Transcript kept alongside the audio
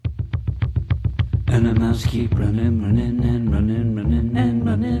And the mouse keep running, running, and running, running, and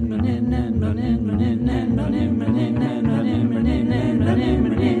running, running, and running, running, and running, running, and running, running, and running,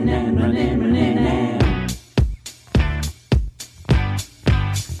 running, and running, running, and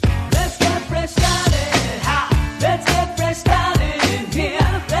let's get fresh started, ha! Let's get fresh started in here.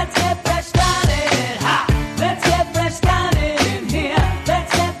 Let's get fresh started, ha! Let's get fresh started in here.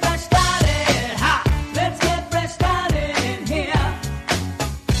 Let's get fresh started, ha! Let's get fresh started in here.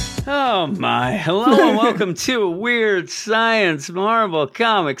 Oh my, hello and welcome to Weird Science Marvel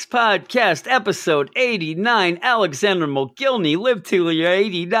Comics Podcast, episode 89. Alexander Mogilny, live till you're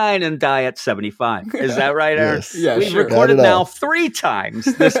 89 and die at 75. Is that right, Aaron? Yes. Yeah, We've sure. recorded now 3 times,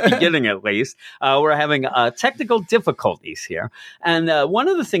 this beginning at least. We're having technical difficulties here. And one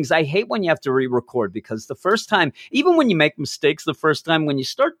of the things I hate when you have to re-record, because the first time, even when you make mistakes the first time, when you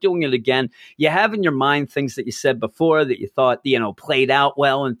start doing it again, you have in your mind things that you said before that you thought, played out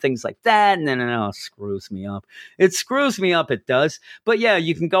well and things like that. And then it screws me up. It screws me up, it does. But yeah,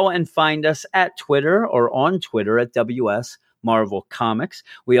 you can go and find us at Twitter or on Twitter at WS Marvel Comics.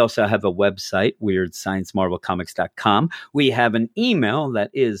 We also have a website, WeirdScienceMarvelComics.com. We have an email that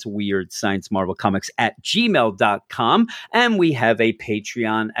is WeirdScienceMarvelComics@gmail.com. And we have a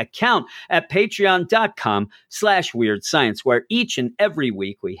Patreon account at Patreon.com/WeirdScience, where each and every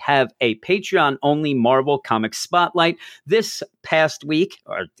week we have a Patreon-only Marvel Comics Spotlight. This past week,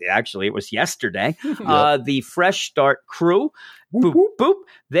 or actually it was yesterday, the Fresh Start crew, boop, boop,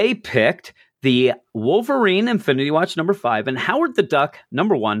 they picked the Wolverine Infinity Watch #5 and Howard the Duck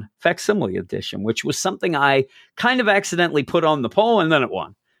 #1 Facsimile Edition, which was something I kind of accidentally put on the poll and then it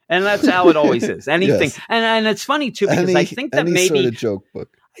won. And that's how it always is. Anything. Yes. And it's funny too, because I think that maybe sort of joke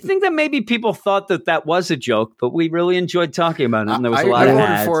book. I think that maybe people thought that was a joke, but we really enjoyed talking about it. And there was a lot of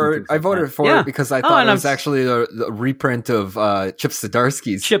ads. I voted for it because I thought it was actually the reprint of Chip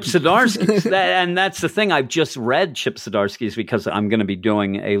Zdarsky's. Chip Zdarsky's. And that's the thing. I've just read Chip Zdarsky's because I'm going to be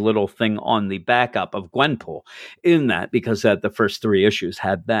doing a little thing on the backup of Gwenpool in that, because the first 3 issues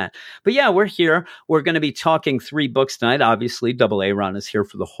had that. But yeah, we're here. We're going to be talking 3 books tonight. Obviously, Double A Ron is here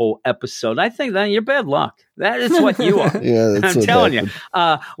for the whole episode. I think that you're bad luck. That is what you are. Yeah, that's I'm telling you.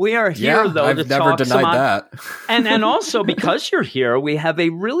 We are here, though, I've to never talk denied that. and also, because you're here, we have a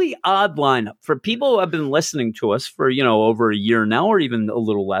really odd lineup. For people who have been listening to us for, over a year now, or even a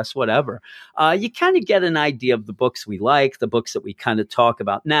little less, whatever, you kind of get an idea of the books we like, the books that we kind of talk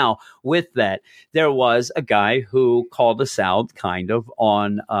about. Now, with that, there was a guy who called us out kind of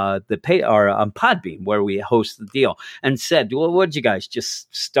on on Podbean, where we host the deal, and said, well, what'd you guys just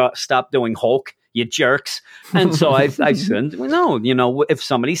stop doing Hulk? You jerks. And so I said, well, no, if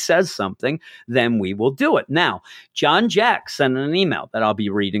somebody says something, then we will do it. Now, John Jack sent an email that I'll be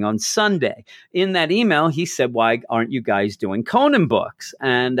reading on Sunday. In that email, he said, why aren't you guys doing Conan books?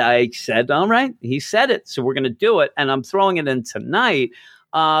 And I said, all right, he said it. So we're going to do it. And I'm throwing it in tonight.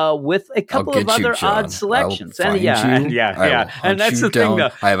 With a couple of other odd selections. And and that's the thing, though.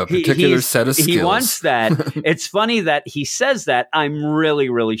 I have a particular set of skills. He wants that. It's funny that he says that. I'm really,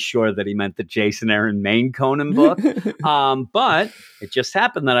 really sure that he meant the Jason Aaron Maine Conan book. But it just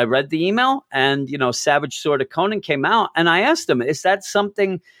happened that I read the email and, Savage Sword of Conan came out. And I asked him, is that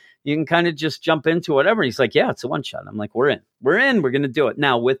something you can kind of just jump into, whatever? He's like, yeah, it's a one shot. I'm like, we're in. We're going to do it.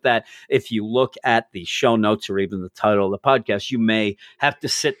 Now, with that, if you look at the show notes or even the title of the podcast, you may have to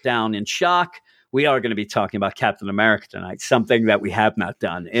sit down in shock. We are going to be talking about Captain America tonight, something that we have not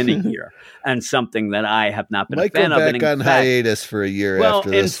done in a year, and something that I have not been a fan of. Might go back on hiatus for a year after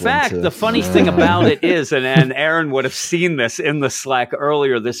this. Well, in fact, the funny thing about it is, and Aaron would have seen this in the Slack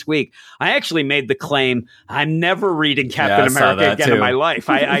earlier this week, I actually made the claim, I'm never reading Captain America again in my life.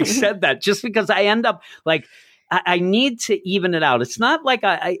 I said that just because I end up like, I need to even it out. It's not like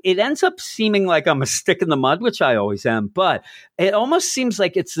it ends up seeming like I'm a stick in the mud, which I always am, but it almost seems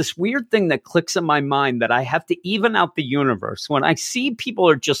like it's this weird thing that clicks in my mind that I have to even out the universe. When I see people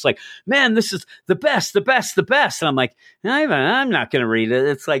are just like, man, this is the best, the best, the best. And I'm like, I'm not going to read it.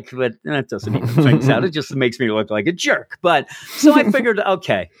 It's like, but that doesn't even things out. It just makes me look like a jerk. But so I figured,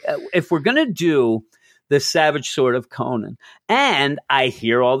 okay, if we're going to do the Savage Sword of Conan. And I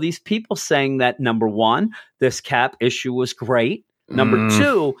hear all these people saying that, number 1, this Cap issue was great. Number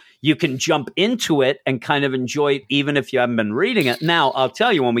 2, you can jump into it and kind of enjoy it even if you haven't been reading it. Now, I'll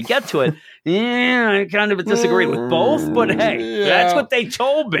tell you, when we get to it, I kind of disagree with both, but hey, that's what they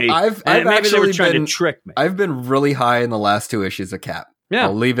told me. I've maybe they were trying to trick me. I've been really high in the last 2 issues of Cap. Yeah.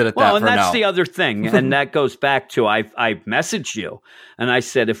 I'll leave it at that for now. Well, and that's the other thing, and that goes back to I messaged you, and I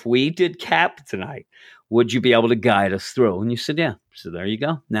said, if we did Cap tonight, would you be able to guide us through? And you said, yeah. So there you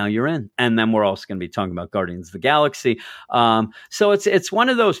go. Now you're in. And then we're also going to be talking about Guardians of the Galaxy. So it's one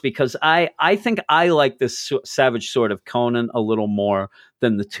of those, because I think I like this Savage Sword of Conan a little more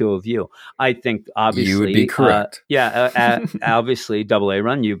than the two of you. I think obviously you would be correct. Obviously, Double A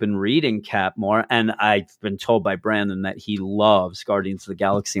Run, you've been reading Cap more, and I've been told by Brandon that he loves Guardians of the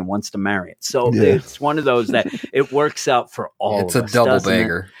Galaxy and wants to marry it. So it's one of those that it works out for all. It's of a us, double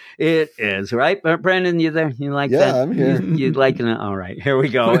bagger. It is, right? Brandon, you there? You like that? Yeah, I'm here. You liking it? All right, here we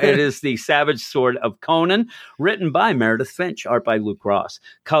go. It is the Savage Sword of Conan, written by Meredith Finch, art by Luke Ross,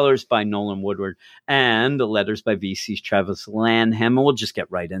 colors by Nolan Woodward, and the letters by VC's Travis Lanham. And we'll just get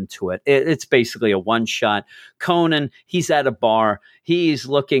right into it. It's basically a one-shot. Conan, he's at a bar. He's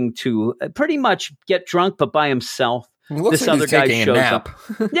looking to pretty much get drunk, but by himself. This other guy shows up.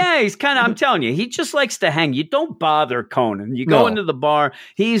 Yeah, he's kind of, I'm telling you, he just likes to hang. You don't bother Conan. You go into the bar,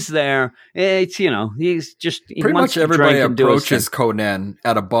 he's there. It's, he's just, he pretty much everybody approaches Conan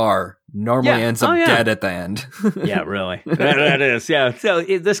at a bar. Normally ends up dead at the end. Yeah, really. That is, yeah. So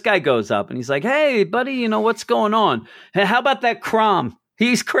this guy goes up and he's like, hey, buddy, what's going on? Hey, how about that Crom?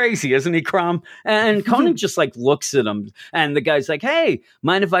 He's crazy, isn't he, Crom? And Conan just looks at him, and the guy's like, hey,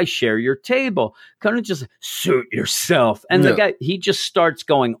 mind if I share your table? Conan just, suit yourself. And the guy, he just starts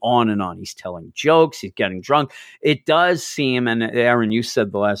going on and on. He's telling jokes. He's getting drunk. It does seem, and Aaron, you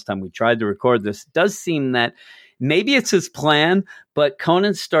said the last time we tried to record this, it does seem that maybe it's his plan, but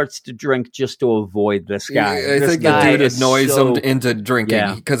Conan starts to drink just to avoid this guy. I think the dude annoys him into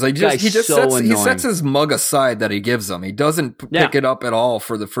drinking because he sets his mug aside that he gives him. He doesn't pick it up at all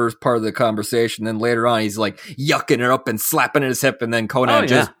for the first part of the conversation. Then later on, he's like yucking it up and slapping his hip, and then Conan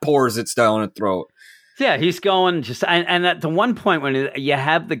just pours it down his throat. Yeah, he's going just, and at the one point when you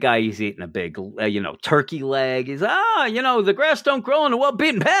have the guy, he's eating a big, turkey leg. He's, the grass don't grow on a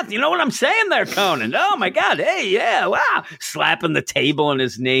well-beaten path. You know what I'm saying there, Conan? Oh my God. Hey, yeah, wow. Slapping the table on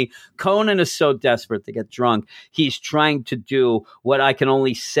his knee. Conan is so desperate to get drunk. He's trying to do what I can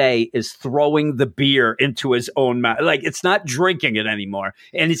only say is throwing the beer into his own mouth. Like, it's not drinking it anymore,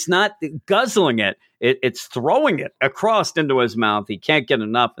 and it's not guzzling it. It's throwing it across into his mouth. He can't get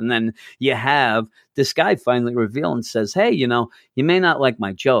enough. And then you have this guy finally reveal and says, hey, you may not like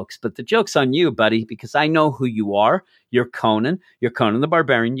my jokes, but the joke's on you, buddy, because I know who you are. You're Conan. You're Conan the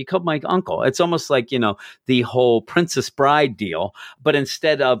Barbarian. You killed my uncle. It's almost like, the whole Princess Bride deal. But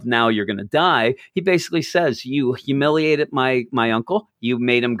instead of now you're going to die, he basically says, you humiliated my uncle. You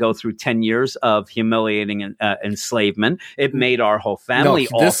made him go through 10 years of humiliating enslavement. It made our whole family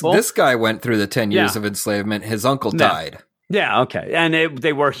awful. This guy went through the 10 years of enslavement. His uncle died. Yeah, okay, and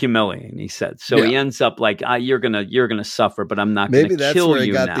they were humiliating. He said, so he ends up like, you're gonna suffer, but I'm not gonna kill you now. Maybe that's where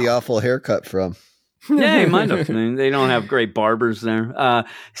he got the awful haircut from. Yeah, he might have. I mean, they don't have great barbers there.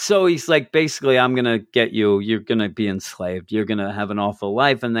 So he's like, basically, I'm going to get you. You're going to be enslaved. You're going to have an awful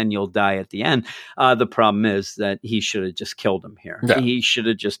life, and then you'll die at the end. The problem is that he should have just killed him here. Yeah. He should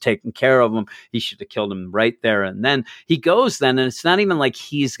have just taken care of him. He should have killed him right there. And then he goes then, and it's not even like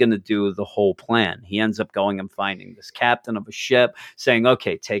he's going to do the whole plan. He ends up going and finding this captain of a ship, saying,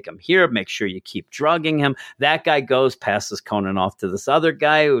 okay, take him here. Make sure you keep drugging him. That guy goes, passes Conan off to this other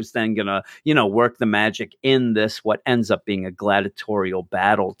guy who's then going to, work the magic in this, what ends up being a gladiatorial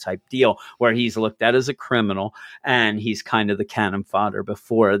battle type deal where he's looked at as a criminal and he's kind of the cannon fodder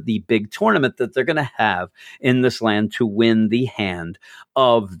before the big tournament that they're going to have in this land to win the hand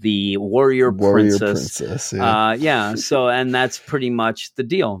of the warrior princess. Yeah. So, and that's pretty much the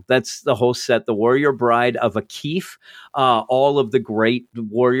deal. That's the whole set. The warrior bride of Akif. All of the great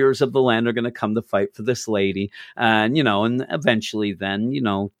warriors of the land are going to come to fight for this lady. And, and eventually then,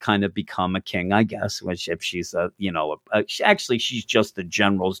 kind of become a king, I guess, which if she's actually she's just the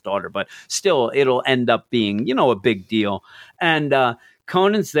general's daughter, but still it'll end up being, a big deal. And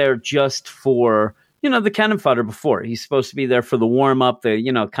Conan's there just for, the cannon fodder before. He's supposed to be there for the warm-up,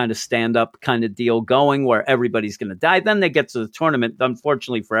 the, kind of stand-up kind of deal going where everybody's going to die. Then they get to the tournament.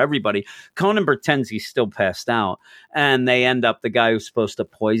 Unfortunately for everybody, Conan pretends he's still passed out, and they end up the guy who's supposed to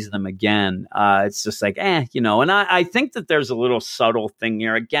poison them again. It's just like, and I think that there's a little subtle thing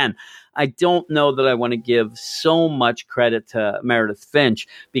here. Again, I don't know that I want to give so much credit to Meredith Finch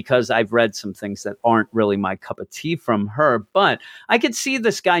because I've read some things that aren't really my cup of tea from her, but I could see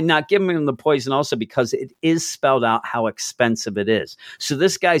this guy not giving him the poison also because it is spelled out how expensive it is. So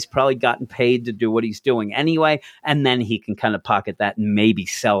this guy's probably gotten paid to do what he's doing anyway, and then he can kind of pocket that and maybe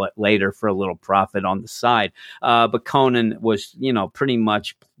sell it later for a little profit on the side. But Conan was, pretty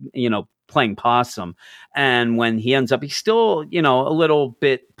much, playing possum. And when he ends up, he's still, you know, a little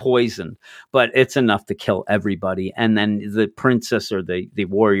bit poisoned, but it's enough to kill everybody. And then the princess or the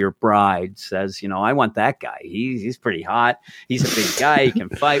warrior bride says, you know, I want that guy. He's pretty hot. He's a big guy. He can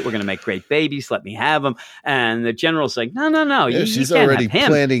fight. We're going to make great babies. Let me have him. And the general's like, no. Yeah, she's already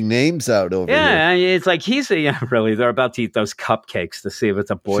planning names out over here. Yeah, it's like really, they're about to eat those cupcakes to see if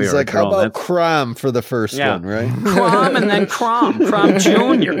it's a boy she's or like, a girl. How about Crom for the first one, right? Crom and then Crom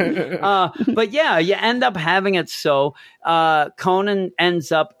Jr. But yeah, you end up having it so Conan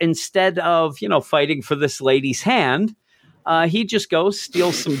ends up, instead of, you know, fighting for this lady's hand, he just goes,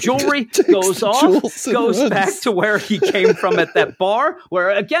 steals some jewelry, goes off, goes back to where he came from at that bar, where,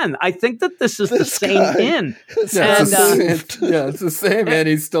 again, I think that this is the same inn. It's the same, and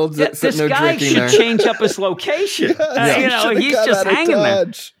he's still sitting there drinking there. This guy should change up his location. You know, he's just hanging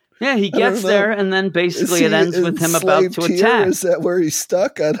there. Yeah, he gets there, and then basically it ends with him about to attack. Is that where he's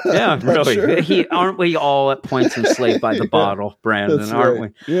stuck? Yeah, really. Sure. Aren't we all at points enslaved by the bottle, Brandon? Aren't we?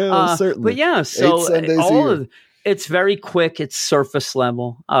 Yeah, certainly. But yeah, so it's very quick. It's surface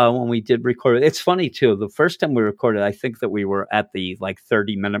level. When we did record it, it's funny too. The first time we recorded, I think that we were at the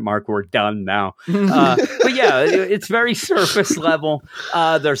 30-minute mark. We're done now. But yeah, it's very surface level.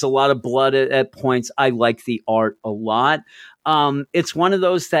 There's a lot of blood at points. I like the art a lot. It's one of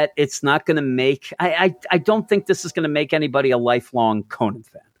those that it's not going to make. I don't think this is going to make anybody a lifelong Conan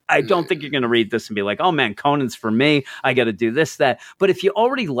fan. I don't think you're going to read this and be like, oh man, Conan's for me. I got to do this, that. But if you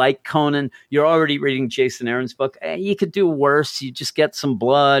already like Conan, you're already reading Jason Aaron's book, you could do worse. You just get some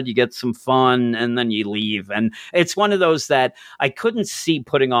blood, you get some fun, and then you leave. And it's one of those that I couldn't see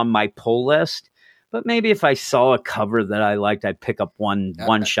putting on my pull list. But maybe if I saw a cover that I liked, I'd pick up one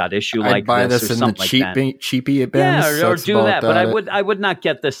shot issue like this or something like that. Cheapy bins. Yeah, or do that. But I would not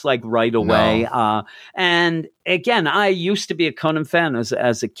get this right away. No. And again, I used to be a Conan fan as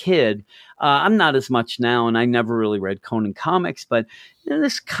a kid. I'm not as much now, and I never really read Conan comics, but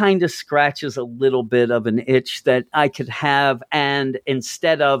this kind of scratches a little bit of an itch that I could have. And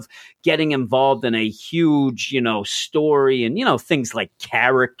instead of getting involved in a huge, story and, things like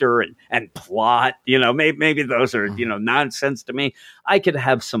character and plot, maybe those are, nonsense to me. I could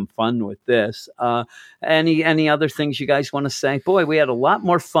have some fun with this. Any other things you guys want to say? Boy, we had a lot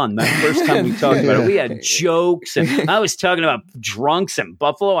more fun that first time we talked about it. We had jokes, and I was talking about drunks in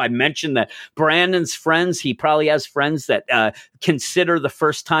Buffalo. I mentioned that Brandon's friends, he probably has friends that consider the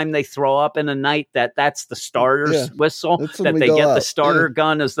first time they throw up in a night that's the starter's whistle, that they get the starter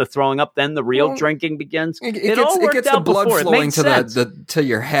gun as they're throwing up, then the real drinking begins. It gets the blood flowing to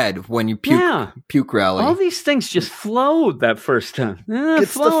your head when you puke rally. All these things just flowed that first time.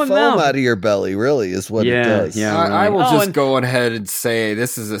 Gets the foam out of your belly, really, is what it does. Yeah, I will just go ahead and say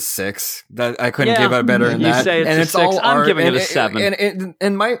this is a 6. That I couldn't give it better than that. You say it's a 6. I'm giving it a 7.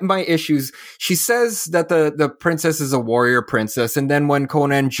 And my issues, she says that the princess is a warrior princess, and then when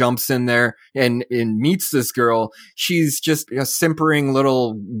Conan jumps in there and meets this girl, she's just a simpering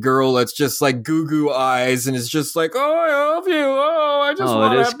little girl that's just like goo eyes and is just like, oh, I love you. Oh, I just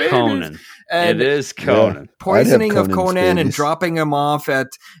want to have babies. Conan. And it is Conan. Poisoning of Conan and dropping him off at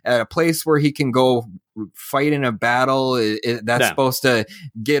a place where he can go fight in a battle. That's supposed to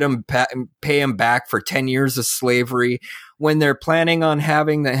get him, pay him back for 10 years of slavery. When they're planning on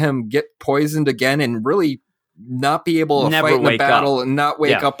having him get poisoned again and really not be able to fight in the battle and not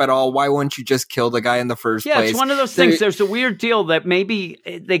wake up at all. Why wouldn't you just kill the guy in the first place? Yeah, it's one of those things. There's a weird deal that maybe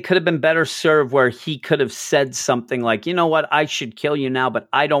they could have been better served where he could have said something like, you know what, I should kill you now, but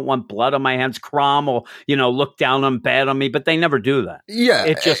I don't want blood on my hands. Crom will, look down on bad on me, but they never do that. Yeah.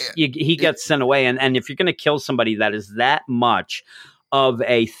 It just, he gets sent away. And if you're going to kill somebody that is that much of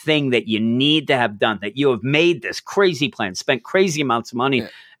a thing that you need to have done, that you have made this crazy plan, spent crazy amounts of money,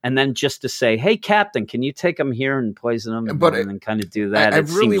 and then just to say, hey, Captain, can you take him here and poison him? And then kind of do that. I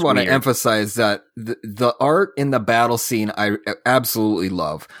really want to emphasize that the art in the battle scene, I absolutely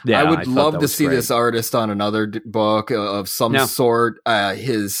love. Yeah, I would love to see this artist on another book of some sort.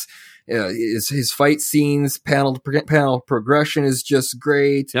 His fight scenes, panel progression is just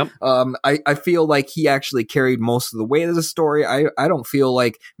great. Yep. I feel like he actually carried most of the weight of the story. I don't feel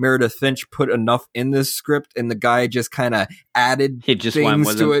like Meredith Finch put enough in this script, and the guy just kind of added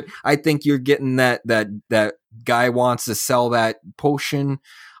things to it. I think you're getting that guy wants to sell that potion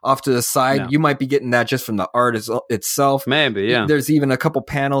off to the side. No. You might be getting that just from the art itself. Maybe, yeah. There's even a couple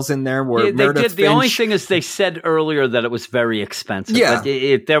panels in there where Meredith Finch... The only thing is they said earlier that it was very expensive. Yeah.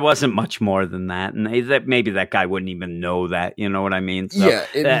 But there wasn't much more than that. And maybe that guy wouldn't even know that. You know what I mean? So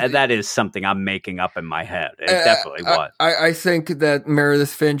that is something I'm making up in my head. It definitely was. I think that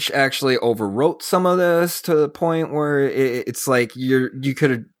Meredith Finch actually overwrote some of this to the point where it's like you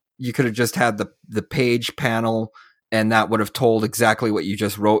could have you could have just had the page panel, and that would have told exactly what you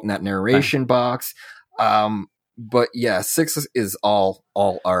just wrote in that narration box. But yeah, 6 is all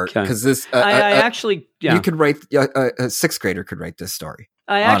art, because this you could write a 6th grader could write this story.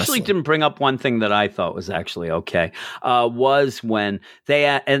 I actually didn't bring up one thing that I thought was actually okay, was when they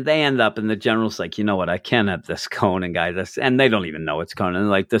end up, and the general's like, you know what, I can't have this Conan guy, and they don't even know it's Conan,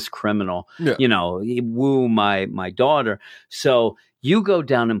 like this criminal, woo my daughter. So you go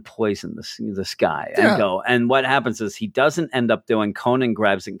down and poison this guy and go. And what happens is he doesn't end up doing, Conan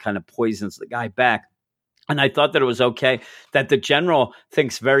grabs it and kind of poisons the guy back. And I thought that it was okay that the general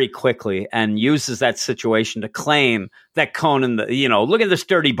thinks very quickly and uses that situation to claim that Conan, look at this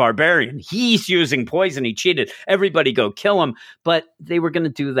dirty barbarian. He's using poison. He cheated. Everybody go kill him. But they were going to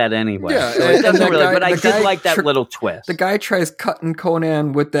do that anyway. Yeah, so it doesn't really. But I did like that little twist. The guy tries cutting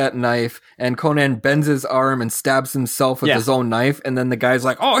Conan with that knife, and Conan bends his arm and stabs himself with his own knife. And then the guy's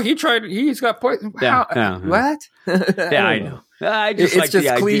like, "Oh, he's got poison." What? Yeah, I know. I just it's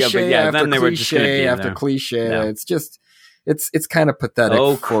just cliche after then they were just cliche after cliche. Yeah. It's just it's kind of pathetic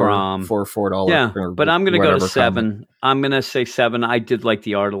for $4. Yeah, but I'm going to go to 7. I'm going to say 7. I did like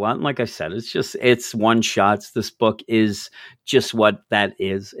the art a lot, and like I said, it's one shots. This book is just what that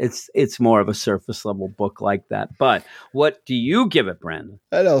is. It's more of a surface level book like that. But what do you give it, Brandon?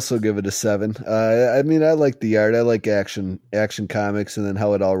 I'd also give it a 7. I mean, I like the art. I like action comics, and then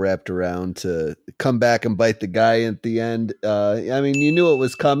how it all wrapped around to come back and bite the guy at the end. I mean, you knew it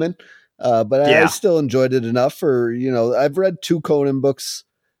was coming. But I still enjoyed it enough for, I've read 2 Conan books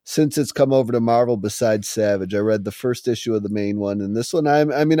since it's come over to Marvel besides Savage. I read the first issue of the main one, and this one,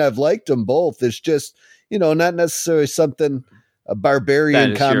 I've liked them both. It's just, not necessarily something, a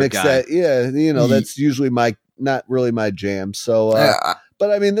barbarian comics that, that's usually not really my jam. So,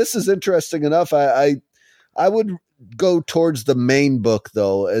 but I mean, this is interesting enough. I would go towards the main book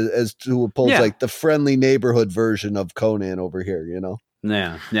though, as to opposed like the friendly neighborhood version of Conan over here,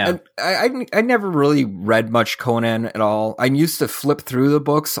 Yeah. I never really read much Conan at all. I used to flip through the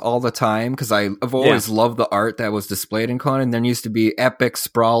books all the time because I've always loved the art that was displayed in Conan. There used to be epic,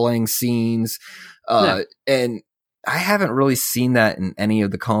 sprawling scenes, and I haven't really seen that in any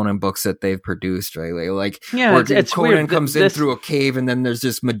of the Conan books that they've produced, right? Like, where it's Conan weird. Comes in through a cave, and then there's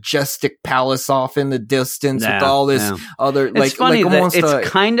this majestic palace off in the distance with all this other. It's funny that it's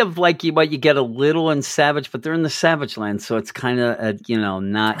kind of like what you get a little in Savage, but they're in the Savage land, so it's kind of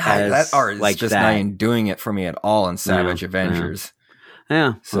not as that art is like just not doing it for me at all in Savage Avengers.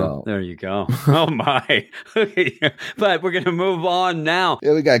 Yeah, so well, there you go. Oh my! But we're gonna move on now.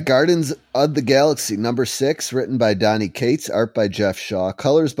 Yeah, we got Guardians of the Galaxy #6, written by Donny Cates, art by Jeff Shaw,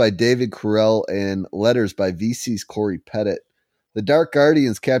 colors by David Carell, and letters by VC's Corey Pettit. The Dark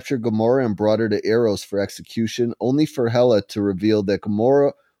Guardians captured Gamora and brought her to Eros for execution, only for Hela to reveal that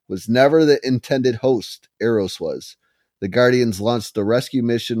Gamora was never the intended host. Eros was. The Guardians launched the rescue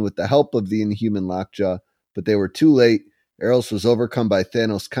mission with the help of the Inhuman Lockjaw, but they were too late. Eros was overcome by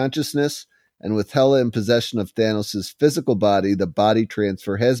Thanos' consciousness, and with Hela in possession of Thanos' physical body, the body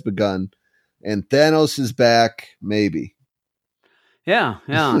transfer has begun, and Thanos is back, maybe. Yeah.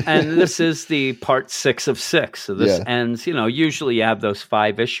 And this is the part 6 of 6. So this ends, usually you have those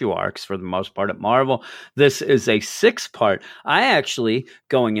 5-issue arcs for the most part at Marvel. This is a 6-part. I actually,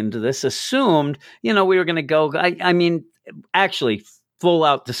 going into this, assumed, we were going to go, I mean, actually, full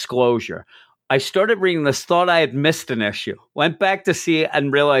out disclosure. I started reading this, thought I had missed an issue, went back to see it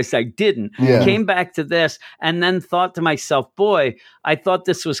and realized I didn't, came back to this, and then thought to myself, boy, I thought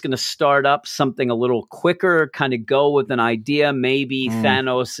this was going to start up something a little quicker, kind of go with an idea. Maybe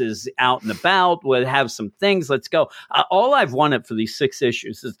Thanos is out and about, we'll have some things, let's go. All I've wanted for these 6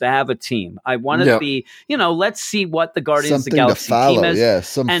 issues is to have a team. I want to be, let's see what the Guardians of the Galaxy team is,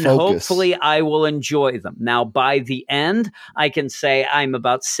 and focus. Hopefully I will enjoy them. Now, by the end, I can say I'm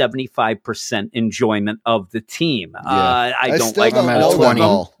about 75% enjoyment of the team. I don't like all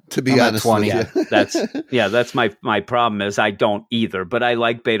 20. To be honest, 20. That's my problem is I don't either. But I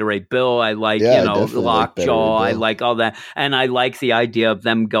like Beta Ray Bill. I like Lockjaw. I like all that, and I like the idea of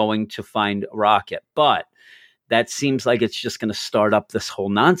them going to find Rocket. But that seems like it's just going to start up this whole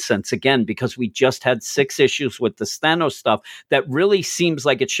nonsense again, because we just had 6 issues with the Thanos stuff that really seems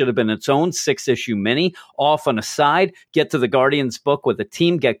like it should have been its own 6-issue mini off on a side, get to the Guardians book with a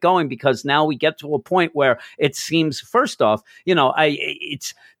team, get going, because now we get to a point where it seems, first off,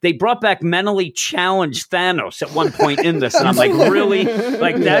 they brought back mentally challenged Thanos at one point in this. And I'm like, really?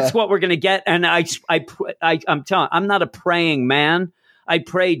 Like, that's what we're going to get. And I'm telling, I'm not a praying man. I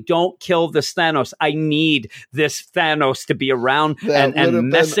pray don't kill this Thanos. I need this Thanos to be around and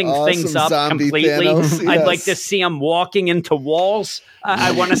messing things up completely. Yes. I'd like to see him walking into walls.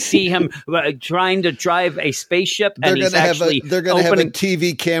 I want to see him trying to drive a spaceship. They're going to have a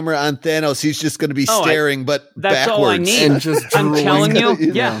TV camera on Thanos. He's just going to be staring, but that's backwards. All I need. I'm telling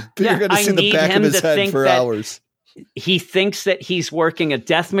you. Yeah. You're going to see the back of his head for hours. He thinks that he's working a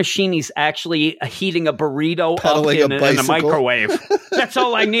death machine. He's actually heating a burrito up in a microwave. That's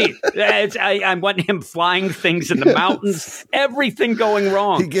all I need. I want him flying things in the mountains. Everything going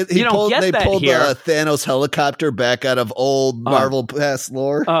wrong. They pulled the Thanos helicopter back out of old Marvel past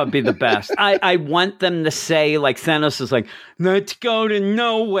lore. Oh, it'd be the best. I want them to say, like, Thanos is like, let's go to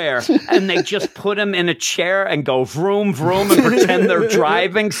nowhere. And they just put him in a chair and go vroom, vroom and pretend they're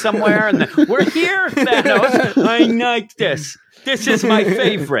driving somewhere. And we're here, Thanos. I like this. This is my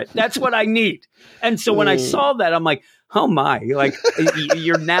favorite. That's what I need. And so when I saw that, I'm like, oh my, like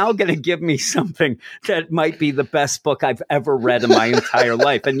you're now going to give me something that might be the best book I've ever read in my entire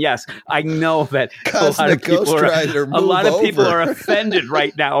life. And yes, I know that a lot of people are offended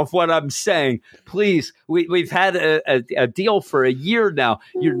right now of what I'm saying. Please, we've had a deal for a year now.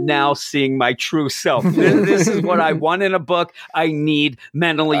 You're now seeing my true self. This is what I want in a book. I need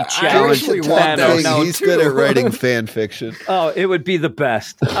mentally challenged Thanos. He's good at writing fan fiction. Oh, it would be the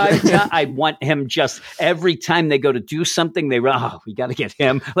best. I want him just every time they go to do something, we got to get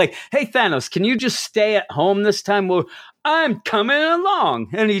him. Like, hey, Thanos, can you just stay at home this time? Well, I'm coming along.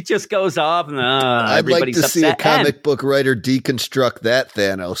 And he just goes off and I'd like to see a comic book writer deconstruct that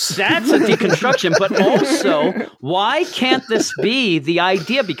Thanos. That's a deconstruction. But also, why can't this be the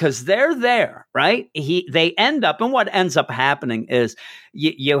idea? Because they're there, right? They end up, and what ends up happening is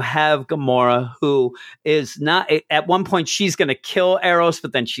you have Gamora, who is not, at one point she's going to kill Eros,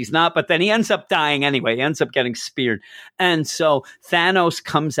 but then she's not. But then he ends up dying anyway. He ends up getting speared. And so Thanos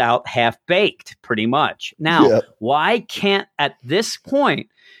comes out half-baked, pretty much. Now, why can't, at this point,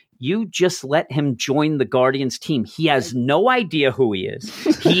 you just let him join the Guardians team? He has no idea who he is.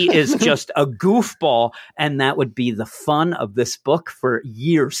 He is just a goofball, and that would be the fun of this book for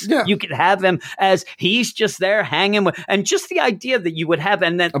years. Yeah. You could have him as he's just there hanging with, and just the idea that you would have,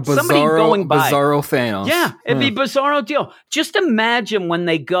 and then somebody going by. Bizarro Thanos. Yeah, it'd be Bizarro deal. Just imagine when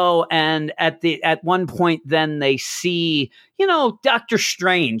they go and at one point then they see, Doctor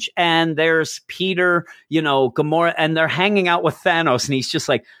Strange, and there's Peter, Gamora, and they're hanging out with Thanos, and he's just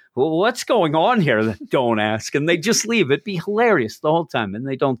like, well, what's going on here? Don't ask. And they just leave. It'd be hilarious the whole time. And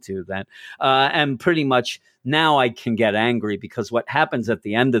they don't do that. And pretty much now I can get angry because what happens at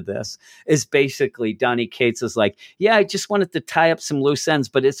the end of this is basically Donny Cates is like, yeah, I just wanted to tie up some loose ends,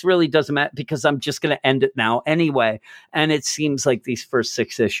 but it really doesn't matter because I'm just going to end it now anyway. And it seems like these first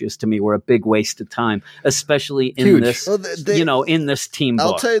 6 issues to me were a big waste of time, especially in this, in this team book.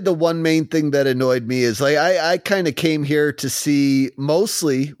 I'll tell you the one main thing that annoyed me is like, I kind of came here to see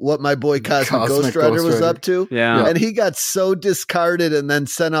mostly what my boy Cosmic Ghost Rider was up to. Yeah. And he got so discarded and then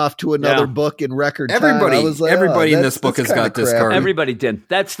sent off to another book in record time. Everybody in this book has got discarded. Everybody did.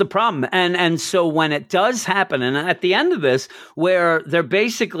 That's the problem. And so when it does happen, and at the end of this, where they're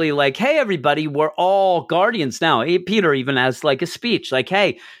basically like, hey, everybody, we're all Guardians now. Peter even has like a speech like,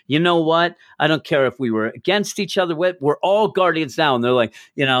 hey, you know what? I don't care if we were against each other. We're all Guardians now. And they're like,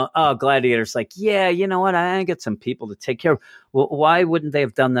 Gladiator's like, yeah, you know what? I get some people to take care of. Well, why wouldn't they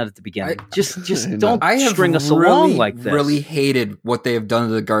have done that at the beginning? Just don't string us along like this. I really hated what they have done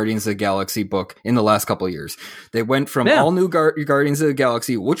to the Guardians of the Galaxy book in the last couple of years. They went from all new Guardians of the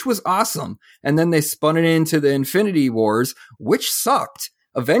Galaxy, which was awesome, and then they spun it into the Infinity Wars, which sucked.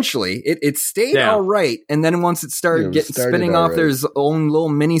 Eventually, it stayed all right, and then once it started spinning off their own little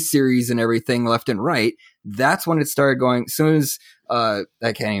mini series and everything left and right, that's when it started going. As soon as I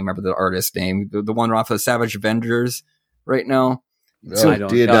can't even remember the artist's name, the one off of Savage Avengers. Right now,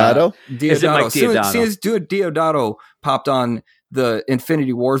 Deodato. Is it Mike Deodato? As soon as Deodato popped on the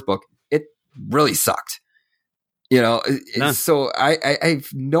Infinity Wars book, it really sucked. So I have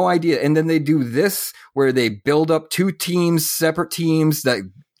no idea. And then they do this where they build up 2 teams, separate teams that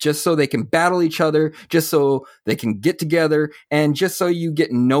just so they can battle each other, just so they can get together, and just so you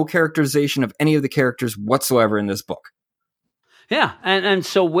get no characterization of any of the characters whatsoever in this book. Yeah, and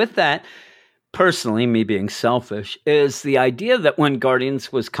so with that. Personally, me being selfish, is the idea that when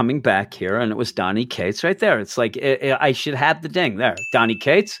Guardians was coming back here and it was Donny Cates right there, it's like I should have the ding there. Donny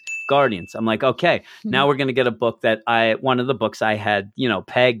Cates, Guardians. I'm like, okay, now we're going to get a book that one of the books I had,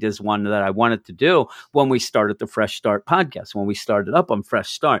 pegged as one that I wanted to do when we started the Fresh Start podcast, when we started up on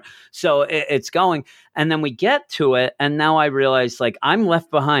Fresh Start. So it's going. And then we get to it, and now I realize, like, I'm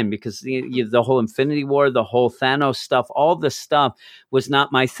left behind because the whole Infinity War, the whole Thanos stuff, all this stuff was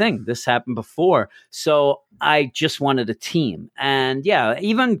not my thing. This happened before. So I just wanted a team. And yeah,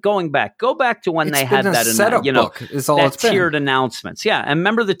 even go back to when they had that setup book is all that tiered announcements. Yeah. And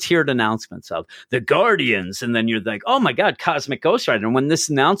remember the tiered announcements of the Guardians. And then you're like, oh my God, Cosmic Ghost Rider. And when this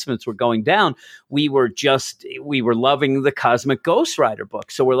announcements were going down, we were loving the Cosmic Ghost Rider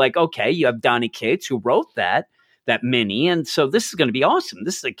book. So we're like, okay, you have Donny Cates who wrote that mini. And so this is going to be awesome.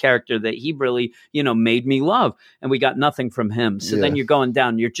 This is a character that he really, made me love. And we got nothing from him. So then you're going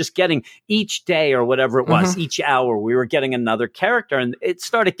down, you're just getting each day or whatever it was, each hour, we were getting another character. And it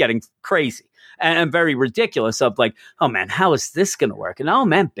started getting crazy and very ridiculous of like, oh man, how is this going to work? And oh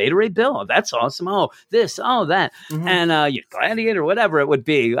man, Beta Ray Bill, that's awesome. Oh, this, oh, that. And Gladiator, whatever it would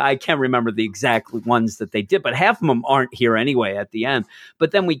be. I can't remember the exact ones that they did, but half of them aren't here anyway at the end.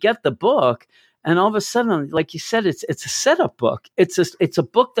 But then we get the book. And all of a sudden, like you said, it's a setup book. It's a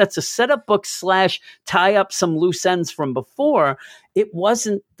book that's a setup book / tie up some loose ends from before. It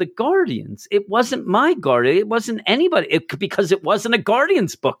wasn't the Guardians. It wasn't my Guardian. It wasn't anybody. Because it wasn't a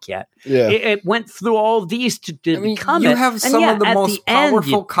Guardians book yet. Yeah. It went through all these to become it. You have some of the most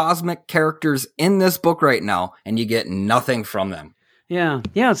powerful cosmic characters in this book right now, and you get nothing from them. Yeah,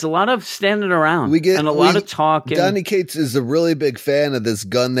 it's a lot of standing around and a lot of talking. Donny Cates is a really big fan of this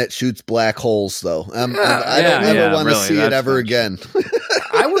gun that shoots black holes, though. I don't ever want to see it ever again.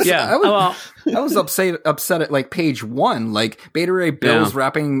 I was upset at like page 1, like Beta Ray Bill's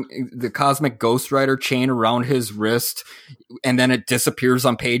wrapping the Cosmic Ghost Rider chain around his wrist, and then it disappears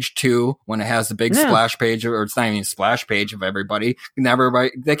on page 2 when it has the big splash page, or it's not even a splash page of everybody. And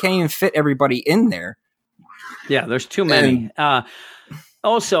they can't even fit everybody in there. Yeah, there's too many.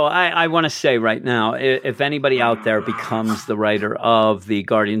 Also, I want to say right now, if anybody out there becomes the writer of the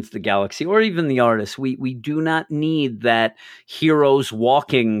Guardians of the Galaxy, or even the artist, we do not need that heroes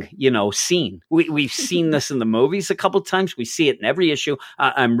walking, scene. We've seen this in the movies a couple of times. We see it in every issue.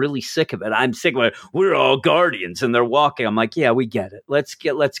 I'm really sick of it. I'm sick of it. We're all Guardians, and they're walking. I'm like, yeah, we get it. Let's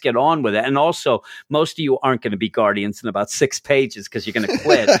get on with it. And also, most of you aren't going to be Guardians in about 6 pages because you're going to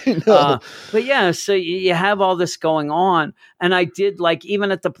quit. I know. But yeah, so you have all this going on, and I did like. Even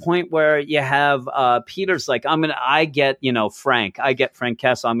at the point where you have Peter's like, I get Frank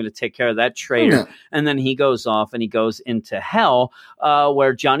Castle. I'm going to take care of that traitor. And then he goes off and he goes into hell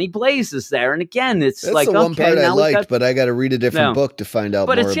where Johnny Blaze is there. And again, that's like, the one part I liked, but I got to read a different book to find out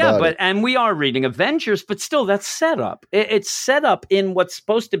more about it. And we are reading Avengers, but still that's set up. It's set up in what's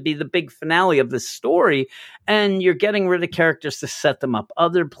supposed to be the big finale of the story. And you're getting rid of characters to set them up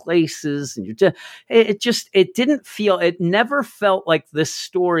other places. And it never felt like this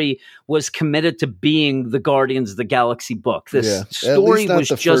story was committed to being the Guardians of the Galaxy book. This story was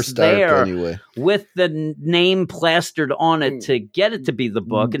just there with the name plastered on it to get it to be the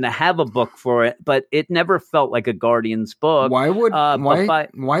book and to have a book for it, but it never felt like a Guardians book.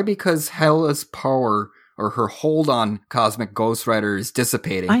 Why? Because Hela's power or her hold on Cosmic Ghost Rider is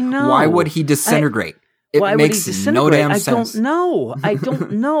dissipating. I know. Why would he disintegrate? It makes no damn sense. I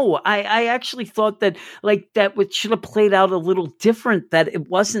don't know. I actually thought that should have played out a little different. That it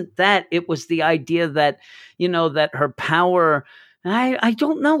wasn't that. It was the idea that, that her power. I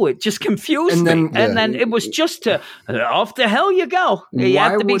don't know. It just confused me. And then it was just off to hell you go. You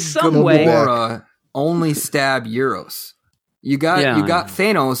have to be some way. Why would Gamora only stab Euros? You got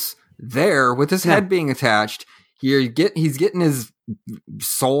Thanos there with his head being attached. He's getting his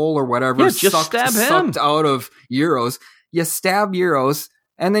soul or whatever sucked out of Euros. You stab Euros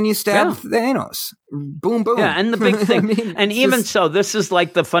and then you stab Thanos. Boom, boom. Yeah, and the big thing, so, this is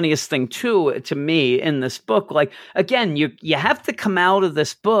like the funniest thing too to me in this book. Like again, you have to come out of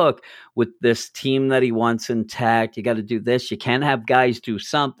this book with this team that he wants intact. You got to do this. You can't have guys do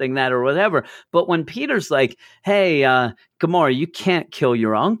something that or whatever. But when Peter's like, "Hey, Gamora, you can't kill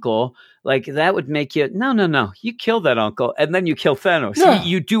your uncle." Like that would make you no. You kill that uncle and then you kill Thanos. Yeah.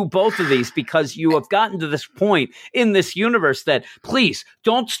 You do both of these because you have gotten to this point in this universe that please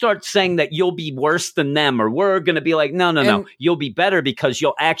don't start saying that you'll be worse than them or we're going to be like no. You'll be better because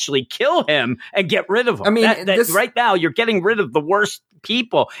you'll actually kill him and get rid of him. I mean, right now you're getting rid of the worst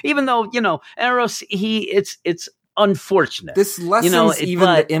people. Even though Eros, it's unfortunate. This lessens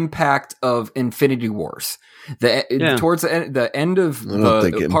the impact of Infinity Wars. Towards the end of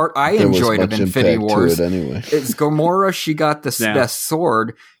the part I enjoyed of Infinity Wars, it's Gamora. She got the best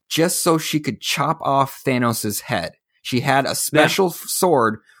sword just so she could chop off Thanos' head. She had a special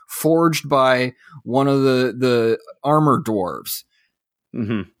sword forged by one of the armor dwarves.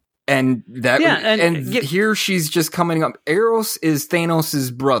 Mm-hmm. And here she's just coming up. Eros is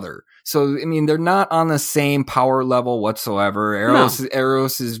Thanos' brother. So, I mean, they're not on the same power level whatsoever.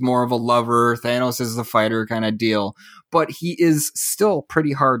 Eros is more of a lover. Thanos is the fighter kind of deal. But he is still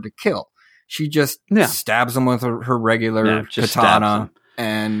pretty hard to kill. She just stabs him with her regular katana.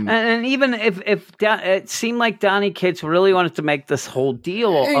 And even if it seemed like Donny Cates really wanted to make this whole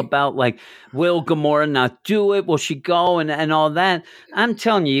deal about like, will Gamora not do it? Will she go and all that? I'm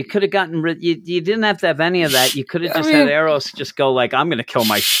telling you, you could have gotten rid. You didn't have to have any of that. You could have just had Eros just go like, I'm going to kill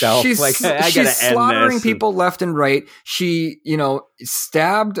myself. She's slaughtering people left and right. She,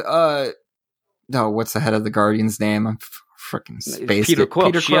 stabbed. What's the head of the Guardians' name? I'm freaking space. Peter Quill.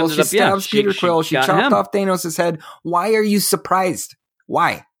 Peter Quill. She stabs Peter Quill. She chopped off Thanos' head. Why are you surprised?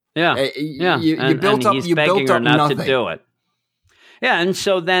 Why? Yeah, you built up nothing to do it. Yeah, and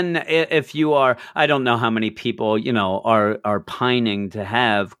so then if you are, I don't know how many people are pining to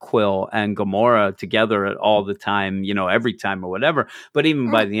have Quill and Gamora together all the time, every time or whatever. But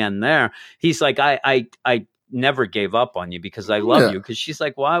even by the end there, he's like, I never gave up on you because I love you. Because she's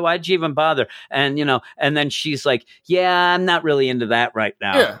like, why'd you even bother? And and then she's like, yeah, I'm not really into that right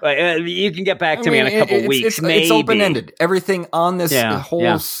now. You can get back to me in a couple weeks. Maybe. It's open-ended. Everything on this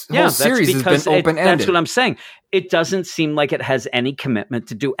whole series has been open-ended. That's what I'm saying. It doesn't seem like it has any commitment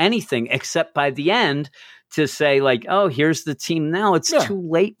to do anything except by the end to say like, oh, here's the team now. It's too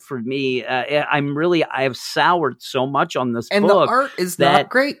late for me. I have soured so much on this book. And the art is not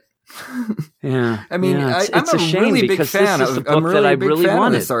great. I mean, I'm a really big fan of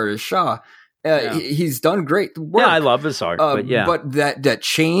this artist, Shaw. He's done great work. Yeah, I love his art. But that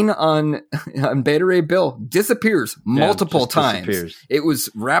chain on Beta Ray Bill disappears multiple times. Disappears. It was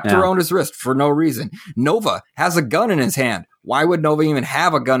wrapped around his wrist for no reason. Nova has a gun in his hand. Why would Nova even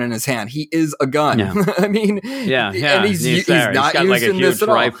have a gun in his hand? He is a gun. Yeah. I mean, and he's not using like this at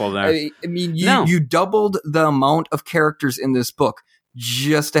all. There. I mean, you doubled the amount of characters in this book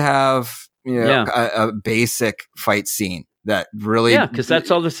just to have a basic fight scene that really because that's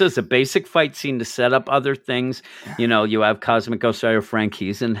all this is, a basic fight scene to set up other things. You have Cosmic Ghost Rider Frank,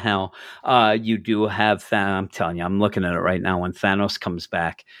 he's in hell. You do have I'm telling you, I'm looking at it right now when Thanos comes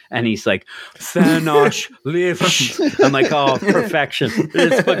back and he's like, Thanos live. I'm like, oh, perfection.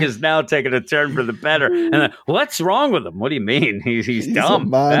 This book is now taking a turn for the better. And then, what's wrong with him? What do you mean? He's dumb.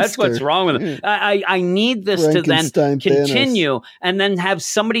 That's what's wrong with him. I need this to then continue Thanos. And then have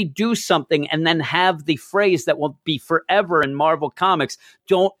somebody do something and then have the phrase that will be forever in Marvel Comics,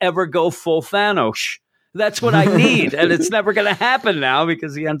 don't ever go full Thanos. That's what I need. And it's never going to happen now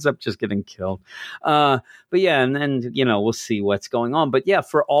because he ends up just getting killed. But yeah, and we'll see what's going on. But yeah,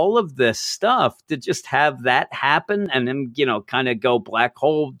 for all of this stuff to just have that happen and then, kind of go black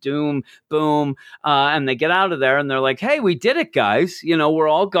hole, doom, boom. And they get out of there and they're like, hey, we did it, guys. We're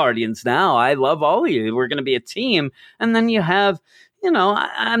all Guardians now. I love all of you. We're going to be a team. And then you have,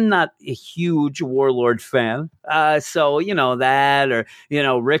 I'm not a huge Warlord fan. So, that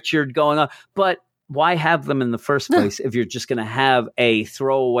or, Richard going on. But why have them in the first place if you're just going to have a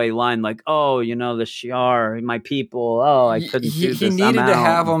throwaway line like, oh, the Shi'ar, my people, oh, I couldn't do this. He needed to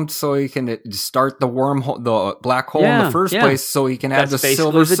have them so he can start the wormhole, the black hole in the first place so he can have the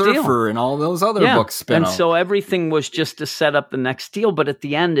Silver Surfer and all those other books spin off. So everything was just to set up the next deal, but at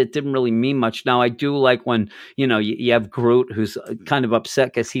the end, it didn't really mean much. Now, I do like when, you have Groot who's kind of upset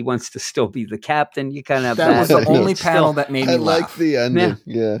because he wants to still be the captain. You kind of have that. Was the only panel that made me laugh. I like the ending.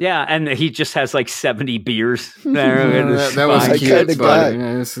 Yeah, and he just has like 70 beers there. that was cute, but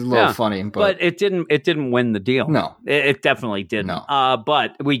this is a little funny. But it didn't win the deal. No, it definitely didn't. No.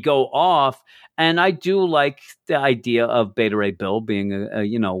 But we go off, and I do like the idea of Beta Ray Bill being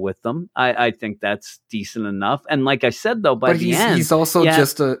with them. I think that's decent enough. And like I said though, by the end, he's also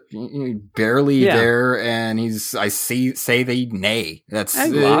just barely there, and I say they nay. That's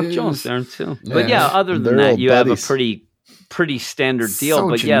Lockjaw's there too. But other than that, you have a pretty standard deal, so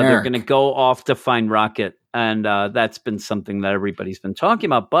but generic. They're going to go off to find Rocket, and that's been something that everybody's been talking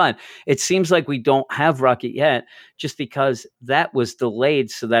about. But it seems like we don't have Rocket yet, just because that was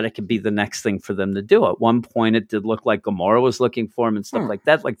delayed so that it could be the next thing for them to do. At one point, it did look like Gamora was looking for him and stuff like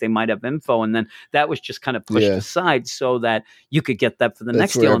that, like they might have info, and then that was just kind of pushed aside so that you could get that for the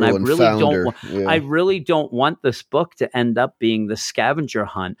next deal. And I really don't want this book to end up being the scavenger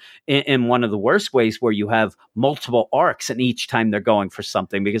hunt in one of the worst ways, where you have multiple arcs and each time they're going for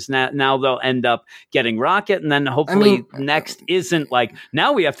something, because now they'll end up getting Rocket Rocket, and then hopefully next isn't like,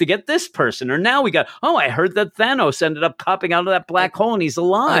 now we have to get this person, or now we got, I heard that Thanos ended up popping out of that black hole and he's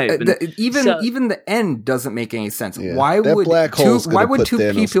alive. Even the end doesn't make any sense. Yeah, why would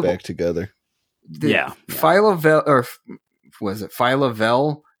two people back together? Phyla-Vell, or was it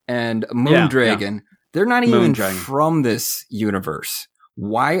Phyla-Vell and Moondragon? They're not even from this universe.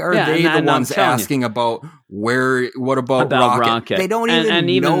 Why are they the ones asking about what about Rocket? They don't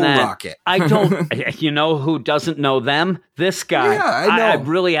even know Rocket. I don't. You know who doesn't know them? This guy. Yeah, I know. I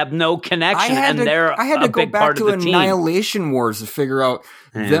really have no connection. I had to go back to Annihilation Wars to figure out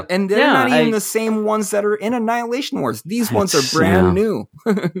them, and they're not even the same ones that are in Annihilation Wars. These ones are brand new.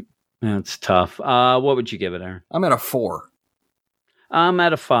 That's tough. What would you give it, Aaron? I'm at a 4. I'm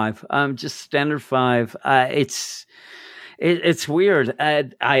at a 5. Just standard 5. It's weird.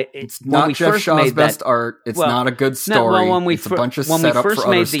 It's not Jeff Shaw's best art. It's not a good story. It's a bunch of setup for other stories.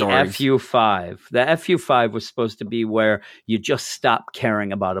 When we first made the FU5, the FU5 was supposed to be where you just stop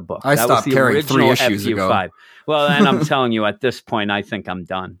caring about a book. I stopped caring 3 issues FU5. ago. Well, and I'm telling you, at this point, I think I'm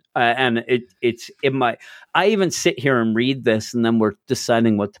done. And it's in my. I even sit here and read this, and then we're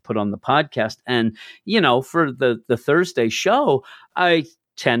deciding what to put on the podcast. And for the Thursday show, I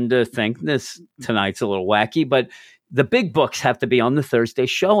tend to think tonight's a little wacky, but the big books have to be on the Thursday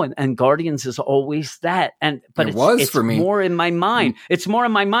show, and Guardians is always that. But it's for me more in my mind. It's more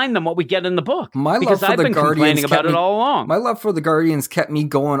in my mind than what we get in the book. Because I've been complaining about it all along. My love for the Guardians kept me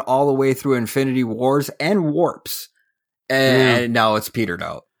going all the way through Infinity Wars and Warps, and now it's petered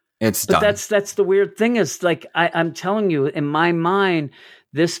out. It's done. But that's the weird thing is, like, I'm telling you, in my mind,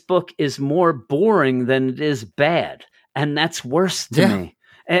 this book is more boring than it is bad, and that's worse to me.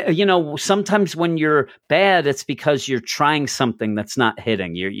 Sometimes when you're bad, it's because you're trying something that's not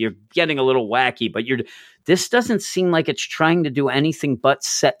hitting. You're getting a little wacky, but this doesn't seem like it's trying to do anything but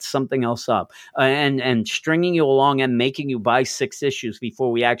set something else up and stringing you along and making you buy 6 issues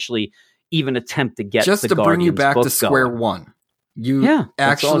before we actually even attempt to get just the to Guardians bring you back book to square going. one. You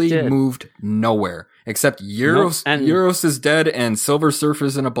actually moved nowhere except Euros is dead and Silver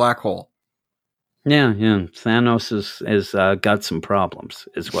Surfer's in a black hole. Yeah. Thanos is got some problems,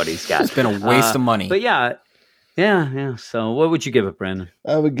 is what he's got. It's been a waste of money. But yeah. So what would you give it, Brandon?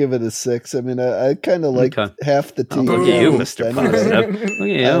 I would give it a 6. I mean, I kind of like half the team. Look at you, Mr. Positive. Look at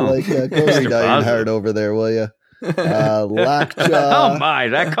you. I like go read Ironheart over there, will you? Lockjaw. Oh my,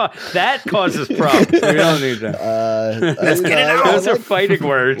 that causes problems. We don't need that. Let's get it out. Those are fighting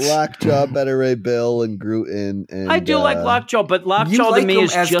words. Lockjaw, Beta Ray Bill, and Groot. And I do like Lockjaw, but Lockjaw to me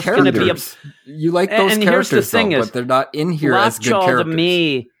is just going to be a. You like those characters, but they're not in here as good characters. Lockjaw to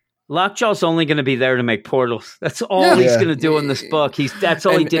me. Lockjaw's only going to be there to make portals. That's all he's going to do in this book. That's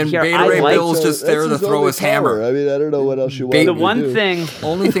all he did here. Beta Ray Bill's just there to throw his hammer. I mean, I don't know what else you want. The one thing,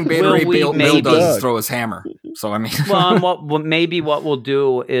 only thing Beta Ray Bill does is throw his hammer. So I mean, maybe what we'll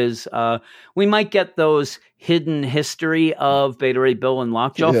do is we might get those hidden history of Beta Ray Bill and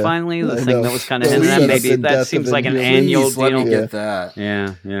Lockjaw finally. The thing that was kind of hidden. Maybe that seems like an annual deal. Let me get that.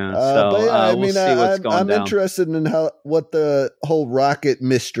 Yeah. So we'll see what's going down. I'm interested in what the whole Rocket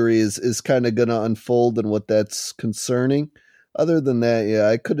mystery is kind of going to unfold and what that's concerning. Other than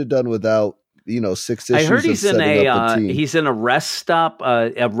that, I could have done without 6 issues. I heard he's in a rest stop,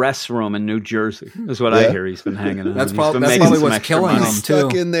 a rest room in New Jersey. Is what I hear. He's been hanging out. That's probably what's killing him too.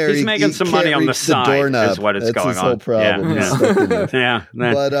 Stuck in there. He's making some money on the side. Is what it's going on. That's his whole problem.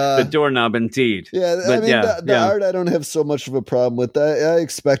 The doorknob indeed. The art I don't have so much of a problem with. I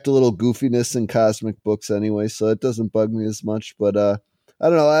expect a little goofiness in cosmic books anyway, so it doesn't bug me as much. But I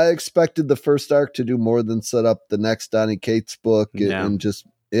don't know. I expected the first arc to do more than set up the next Donny Cates book and just.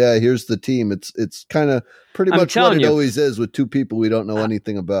 Yeah, here's the team. It's kind of pretty much what it always is with 2 people we don't know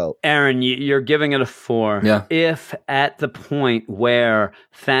anything about. Aaron, you're giving it a 4. Yeah. If at the point where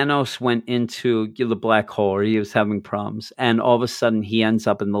Thanos went into the black hole, or he was having problems, and all of a sudden he ends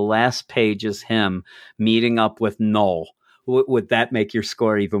up in the last page is him meeting up with Null, would that make your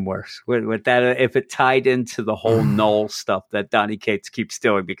score even worse? Would that, if it tied into the whole Null stuff that Donny Cates keeps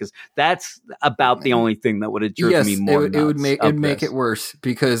doing? Because that's about the only thing that would have driven me more. It would make it worse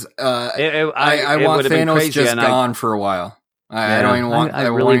because I want Thanos just gone for a while. I don't even want. I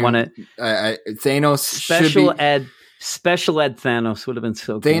really want it. Thanos Special Ed Thanos would have been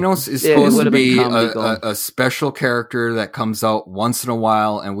so good. Thanos is supposed to be a special character that comes out once in a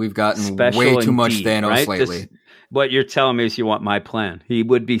while, and we've gotten way too much Thanos lately. what you're telling me is you want my plan. He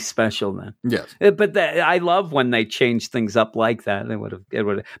would be special then. Yes. But I love when they change things up like that.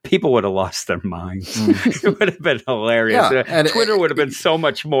 People would have lost their minds. It would have been hilarious. Yeah, and Twitter would have been so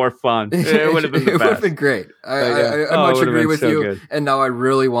much more fun. It would have been the best. It would have been great. I much agree with you. Good. And now I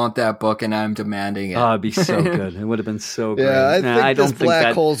really want that book, and I'm demanding it. Oh, it'd be so good. It would have been so great. Yeah, I think this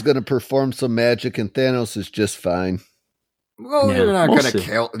black hole's going to perform some magic, and Thanos is just fine. Well, you're not going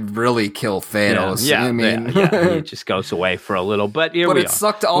to really kill Thanos. Yeah, I mean, he just goes away for a little. But it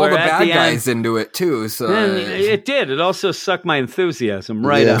sucked all the bad guys into it too. So it did. It also sucked my enthusiasm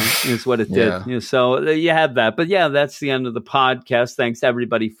out. Is what it did. Yeah. So you had that. But that's the end of the podcast. Thanks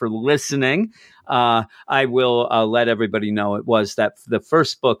everybody for listening. I will let everybody know it was that the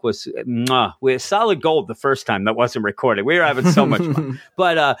first book was solid gold the first time that wasn't recorded. We were having so much fun.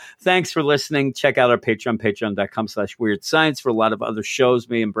 But thanks for listening. Check out our Patreon, patreon.com/Weird Science for a lot of other shows.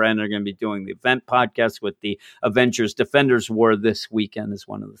 Me and Brandon are going to be doing the event podcast with the Avengers Defenders War this weekend is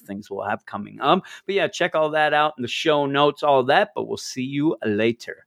one of the things we'll have coming up. But check all that out in the show notes, all that. But we'll see you later.